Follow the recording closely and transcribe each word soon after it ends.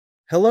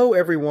Hello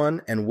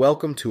everyone and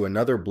welcome to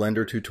another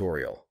Blender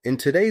tutorial. In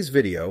today's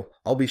video,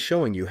 I'll be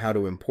showing you how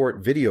to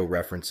import video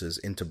references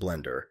into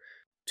Blender.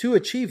 To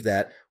achieve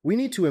that, we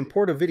need to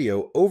import a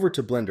video over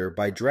to Blender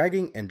by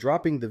dragging and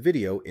dropping the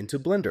video into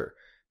Blender.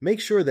 Make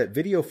sure that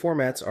video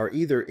formats are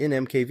either in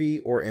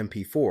MKV or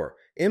MP4.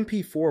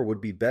 MP4 would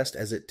be best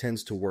as it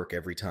tends to work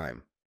every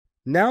time.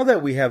 Now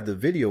that we have the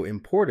video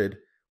imported,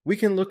 we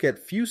can look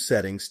at few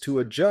settings to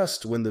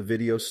adjust when the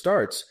video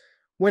starts,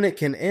 when it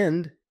can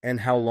end,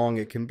 and how long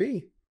it can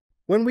be.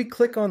 When we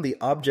click on the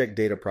Object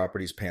Data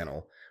Properties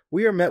panel,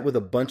 we are met with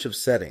a bunch of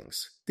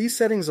settings. These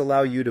settings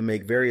allow you to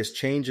make various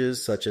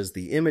changes such as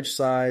the image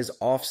size,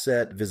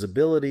 offset,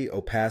 visibility,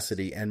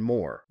 opacity, and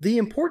more. The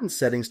important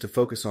settings to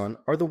focus on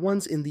are the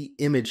ones in the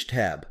Image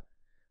tab.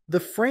 The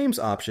Frames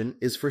option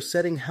is for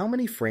setting how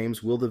many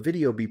frames will the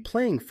video be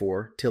playing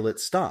for till it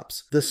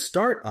stops. The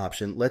Start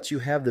option lets you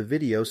have the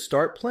video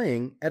start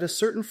playing at a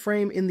certain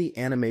frame in the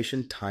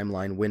animation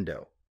timeline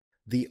window.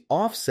 The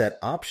Offset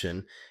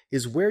option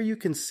is where you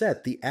can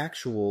set the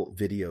actual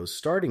video's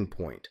starting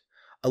point,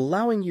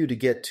 allowing you to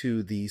get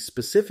to the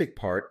specific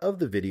part of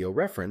the video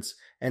reference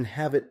and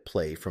have it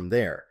play from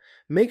there.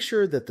 Make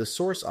sure that the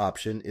Source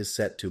option is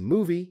set to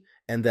Movie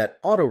and that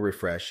Auto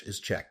Refresh is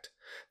checked.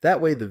 That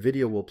way the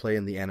video will play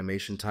in the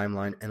animation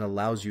timeline and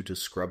allows you to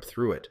scrub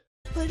through it.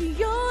 But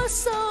you're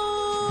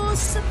so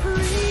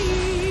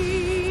supreme.